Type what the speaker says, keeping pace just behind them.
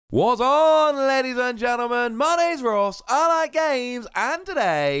What's on, ladies and gentlemen? My name's Ross, I like games, and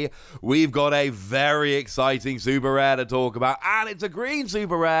today we've got a very exciting super rare to talk about, and it's a green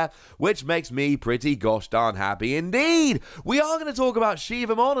super rare, which makes me pretty gosh darn happy indeed. We are going to talk about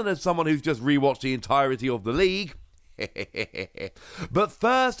Shivamon, and as someone who's just rewatched the entirety of the league, but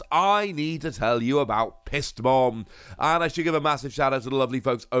first, I need to tell you about Pistomon, and I should give a massive shout out to the lovely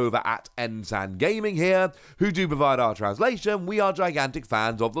folks over at Ensan Gaming here, who do provide our translation. We are gigantic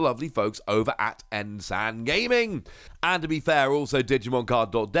fans of the lovely folks over at Ensan Gaming. And to be fair, also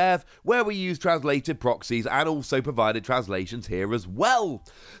DigimonCard.dev, where we use translated proxies and also provided translations here as well.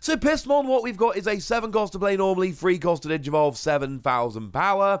 So Pistomon, what we've got is a 7 cost to play normally, 3 cost to Digivolve, 7,000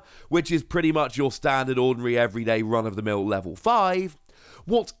 power, which is pretty much your standard, ordinary, everyday, run-of-the-mill level 5.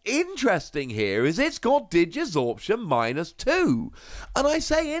 What's interesting here is it's got Digisorption -2. And I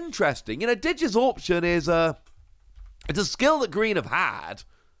say interesting, Digisorption is it's a skill that Green have had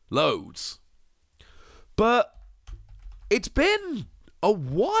loads. But it's been a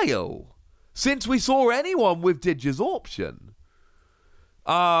while since we saw anyone with Digisorption.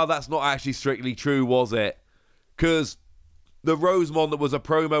 That's not actually strictly true, was it? Because the Rosemon that was a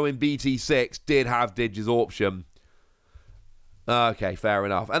promo in BT6 did have Digisorption. Okay, fair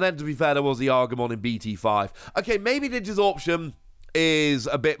enough. And then, to be fair, there was the Argamon in BT5. Okay, maybe Digisorption is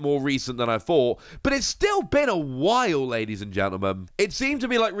a bit more recent than I thought, but it's still been a while, ladies and gentlemen. It seemed to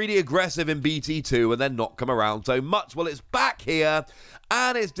be like really aggressive in BT2 and then not come around so much. Well, it's back here,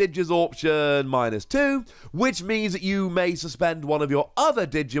 and it's Digisorption -2, which means that you may suspend one of your other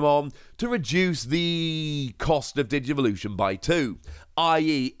Digimon to reduce the cost of Digivolution by 2,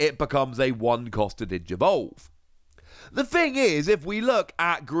 i.e. it becomes a 1 cost to Digivolve. The thing is, if we look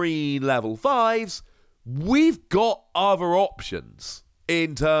at green level 5s, we've got other options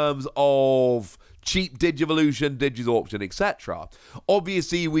in terms of cheap Digivolution, Digisorption, etc.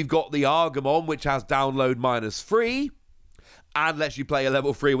 Obviously, we've got the Argamon, which has download -3, and lets you play a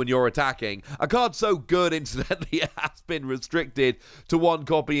level 3 when you're attacking. A card so good, incidentally, it has been restricted to 1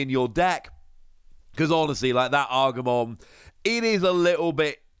 copy in your deck. Because honestly, like that Argamon, it is a little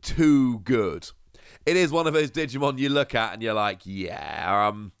bit too good. It is one of those Digimon you look at and you're like,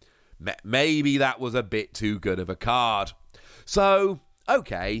 yeah, maybe that was a bit too good of a card. So,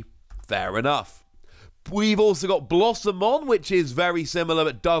 okay, fair enough. We've also got Blossomon, which is very similar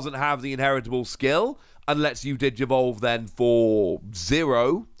but doesn't have the inheritable skill and lets you Digivolve then for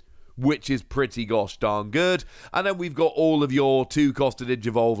 0, which is pretty gosh darn good. And then we've got all of your 2 cost to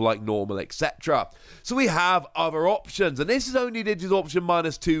Digivolve like normal, etc. So we have other options, and this is only Digisorption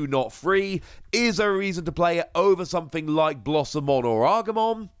 -2, not 3. Is there a reason to play it over something like Blossomon or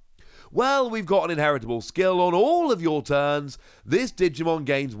Argamon? Well, we've got an inheritable skill on all of your turns. This Digimon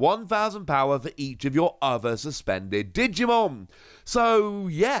gains 1,000 power for each of your other suspended Digimon. So,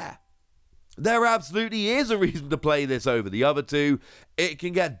 yeah. There absolutely is a reason to play this over the other 2. It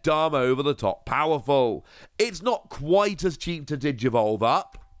can get dumb over the top powerful. It's not quite as cheap to Digivolve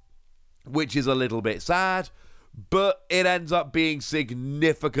up, which is a little bit sad, but it ends up being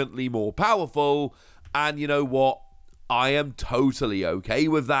significantly more powerful, and you know what? I am totally okay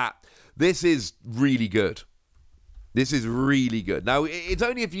with that. This is really good. This is really good. Now, it's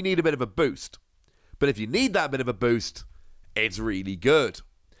only if you need a bit of a boost, but if you need that bit of a boost, it's really good.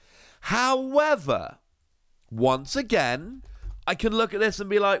 However, once again, I can look at this and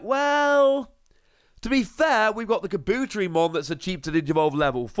be like, well, to be fair, we've got the Kabuterimon that's a cheap to Digivolve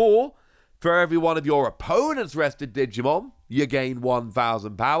level 4. For every one of your opponent's rested Digimon, you gain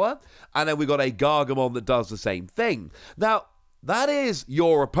 1,000 power. And then we've got a Gargamon that does the same thing. Now, that is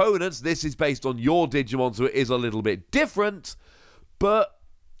your opponent's. This is based on your Digimon, so it is a little bit different. But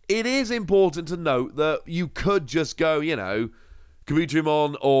it is important to note that you could just go,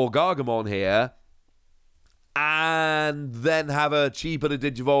 Kabuterimon or Gargamon here, and then have a cheaper to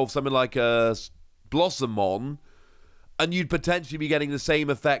Digivolve something like a Blossomon, and you'd potentially be getting the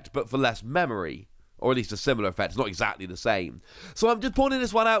same effect but for less memory, or at least a similar effect. It's not exactly the same. So I'm just pointing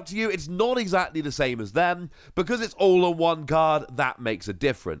this one out to you. It's not exactly the same as them. Because it's all on one card, that makes a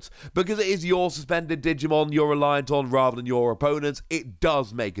difference. Because it is your suspended Digimon you're reliant on rather than your opponent's, it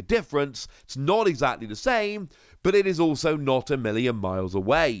does make a difference. It's not exactly the same, but it is also not a million miles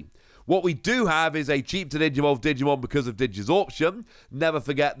away. What we do have is a cheap to Digivolve Digimon because of Digisorption. Never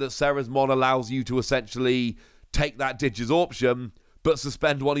forget that Ceresmon allows you to essentially take that Digisorption, but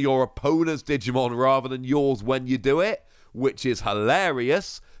suspend one of your opponent's Digimon rather than yours when you do it, which is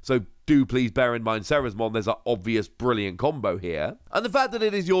hilarious. So do please bear in mind Shivamon, there's an obvious brilliant combo here. And the fact that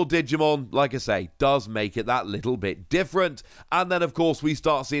it is your Digimon, like I say, does make it that little bit different. And then of course we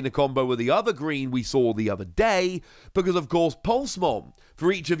start seeing a combo with the other green we saw the other day, because of course Pulsemon.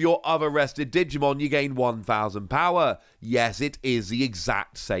 For each of your other rested Digimon you gain 1000 power. Yes, it is the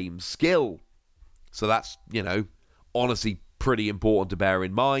exact same skill. So that's, you know, honestly pretty important to bear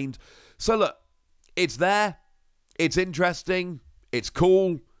in mind. So look, it's there, it's interesting, it's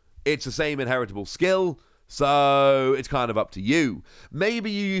cool, it's the same inheritable skill, so it's kind of up to you. Maybe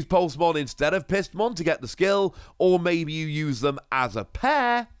you use Pulsemon instead of Pistamon to get the skill, or maybe you use them as a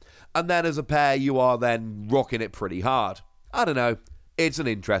pair, and then as a pair you are then rocking it pretty hard. I don't know. It's an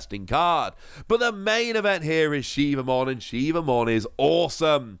interesting card. But the main event here is Shivamon, and Shivamon is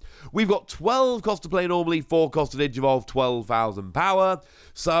awesome. We've got 12 cost to play normally, 4 cost to Digivolve, 12,000 power.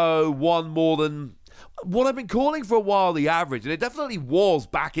 So one more than what I've been calling for a while the average, and it definitely was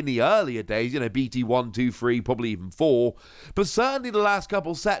back in the earlier days, you know, BT 1, 2, 3, probably even 4. But certainly the last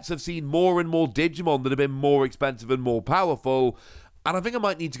couple sets have seen more and more Digimon that have been more expensive and more powerful. And I think I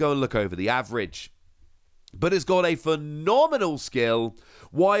might need to go and look over the average. But it's got a phenomenal skill.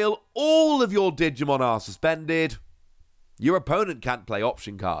 While all of your Digimon are suspended, your opponent can't play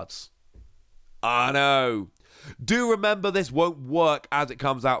option cards. I know. Do remember this won't work as it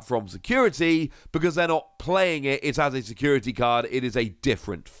comes out from security, because they're not playing it. It's as a security card. It is a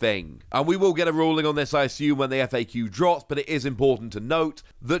different thing. And we will get a ruling on this, I assume, when the FAQ drops, but it is important to note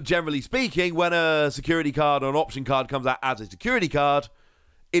that generally speaking, when a security card or an option card comes out as a security card,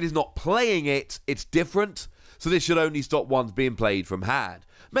 it is not playing it, it's different, so this should only stop ones being played from hand.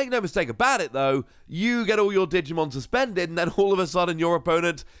 Make no mistake about it though, you get all your Digimon suspended and then all of a sudden your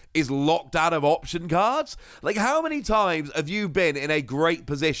opponent is locked out of option cards? Like, how many times have you been in a great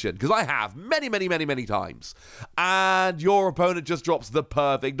position? Because I have, many times. And your opponent just drops the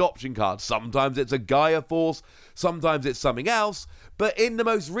perfect option card. Sometimes it's a Gaia Force, sometimes it's something else. But in the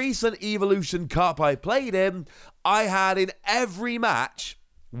most recent Evolution Cup I played in, I had in every match,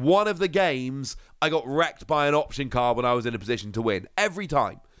 one of the games, I got wrecked by an option card when I was in a position to win. Every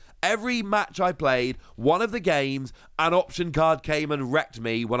time. Every match I played, one of the games, an option card came and wrecked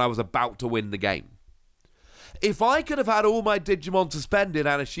me when I was about to win the game. If I could have had all my Digimon suspended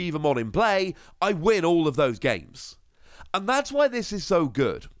and a Shivamon in play, I win all of those games. And that's why this is so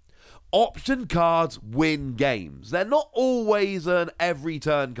good. Option cards win games. They're not always an every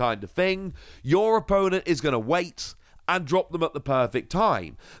turn kind of thing. Your opponent is going to wait and drop them at the perfect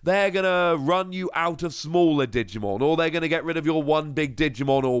time. They're going to run you out of smaller Digimon, or they're going to get rid of your one big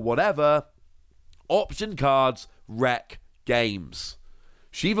Digimon or whatever. Option cards wreck games.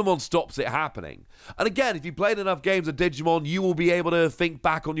 Shivamon stops it happening. And again, if you played enough games of Digimon, you will be able to think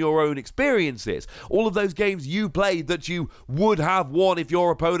back on your own experiences. All of those games you played that you would have won if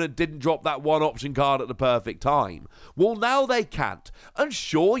your opponent didn't drop that one option card at the perfect time. Well, now they can't. And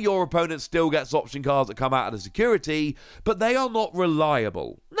sure, your opponent still gets option cards that come out of the security, but they are not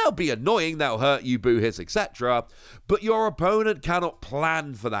reliable. They'll be annoying, they'll hurt you, boo, hiss, etc. But your opponent cannot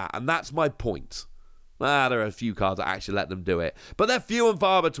plan for that, and that's my point. There are a few cards that actually let them do it, but they're few and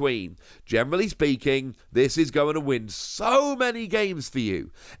far between. Generally speaking, this is going to win so many games for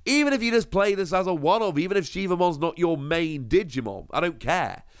you. Even if you just play this as a one-off, even if Shivamon's not your main Digimon, I don't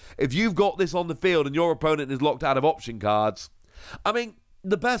care. If you've got this on the field and your opponent is locked out of option cards, I mean,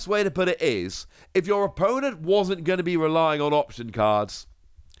 the best way to put it is, if your opponent wasn't going to be relying on option cards,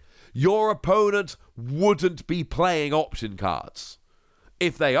 your opponent wouldn't be playing option cards.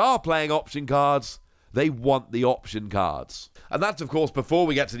 If they are playing option cards, they want the option cards. And that's, of course, before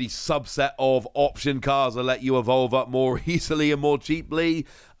we get to the subset of option cards that let you evolve up more easily and more cheaply.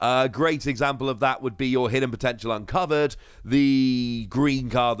 A great example of that would be your Hidden Potential Uncovered, the green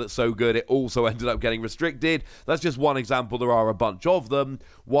card that's so good it also ended up getting restricted. That's just one example. There are a bunch of them.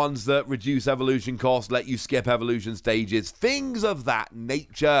 Ones that reduce evolution costs, let you skip evolution stages, things of that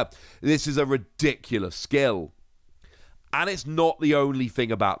nature. This is a ridiculous skill. And it's not the only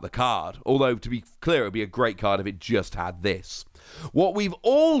thing about the card. Although, to be clear, it would be a great card if it just had this. What we've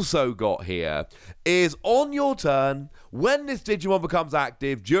also got here is on your turn, when this Digimon becomes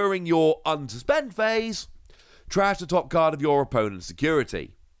active during your unsuspend phase, trash the top card of your opponent's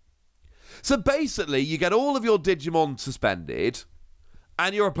security. So basically, you get all of your Digimon suspended,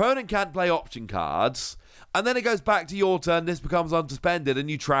 and your opponent can't play option cards, And then it goes back to your turn, this becomes unsuspended, and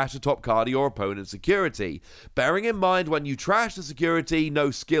you trash the top card of your opponent's security. Bearing in mind, when you trash the security,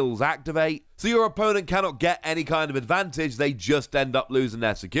 no skills activate, so your opponent cannot get any kind of advantage, they just end up losing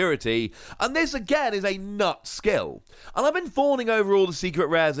their security. And this again is a nut skill. And I've been fawning over all the secret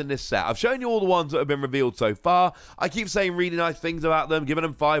rares in this set. I've shown you all the ones that have been revealed so far. I keep saying really nice things about them, giving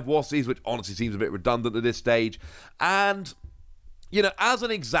them 5 Wassies, which honestly seems a bit redundant at this stage. And, you know, as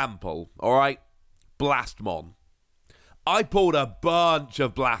an example, alright, Blastmon. I pulled a bunch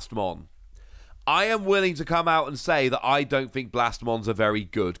of Blastmon. I am willing to come out and say that I don't think Blastmon's a very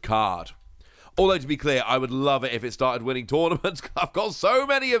good card. Although, to be clear, I would love it if it started winning tournaments. I've got so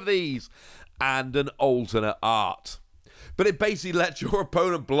many of these. And an alternate art. But it basically lets your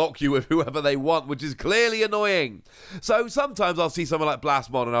opponent block you with whoever they want, which is clearly annoying. So sometimes I'll see someone like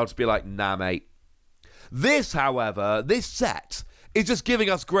Blastmon and I'll just be like, nah, mate. This, however, this set is just giving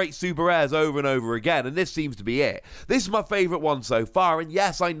us great super rares over and over again, and this seems to be it. This is my favourite one so far, and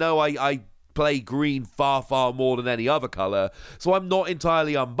yes, I know I play green far, far more than any other colour, so I'm not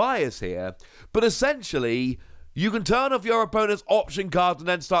entirely unbiased here, but essentially, you can turn off your opponent's option cards and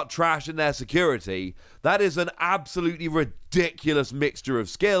then start trashing their security. That is an absolutely ridiculous mixture of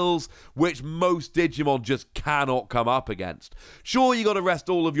skills, which most Digimon just cannot come up against. Sure, you got to rest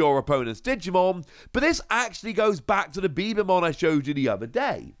all of your opponent's Digimon, but this actually goes back to the Bebemon I showed you the other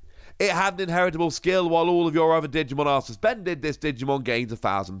day. It had an inheritable skill while all of your other Digimon are suspended. This Digimon gains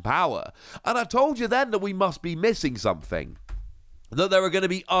 1,000 power. And I told you then that we must be missing something. That there are going to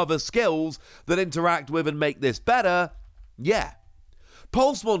be other skills that interact with and make this better. Yeah.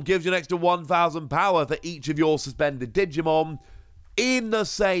 Pulsemon gives you an extra 1,000 power for each of your suspended Digimon in the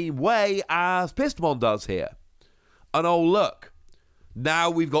same way as Pistamon does here. And oh look, now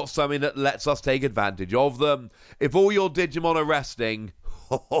we've got something that lets us take advantage of them. If all your Digimon are resting,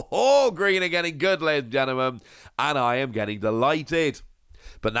 green are getting good, ladies and gentlemen, and I am getting delighted.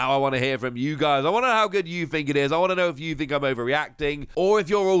 But now I want to hear from you guys. I want to know how good you think it is. I want to know if you think I'm overreacting, or if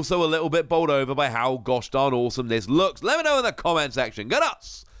you're also a little bit bowled over by how gosh darn awesome this looks. Let me know in the comment section. Go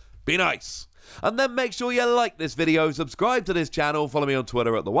nuts! Be nice! And then make sure you like this video, subscribe to this channel, follow me on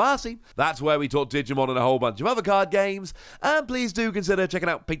Twitter at @TheWassi. That's where we talk Digimon and a whole bunch of other card games. And please do consider checking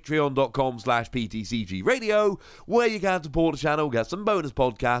out patreon.com/PTCGradio, where you can support the channel, get some bonus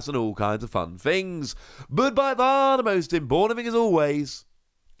podcasts and all kinds of fun things. But by far the most important thing as always,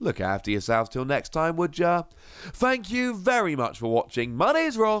 look after yourselves till next time, would ya? Thank you very much for watching. My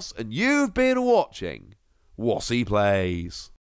name's Ross, and you've been watching Wassi Plays.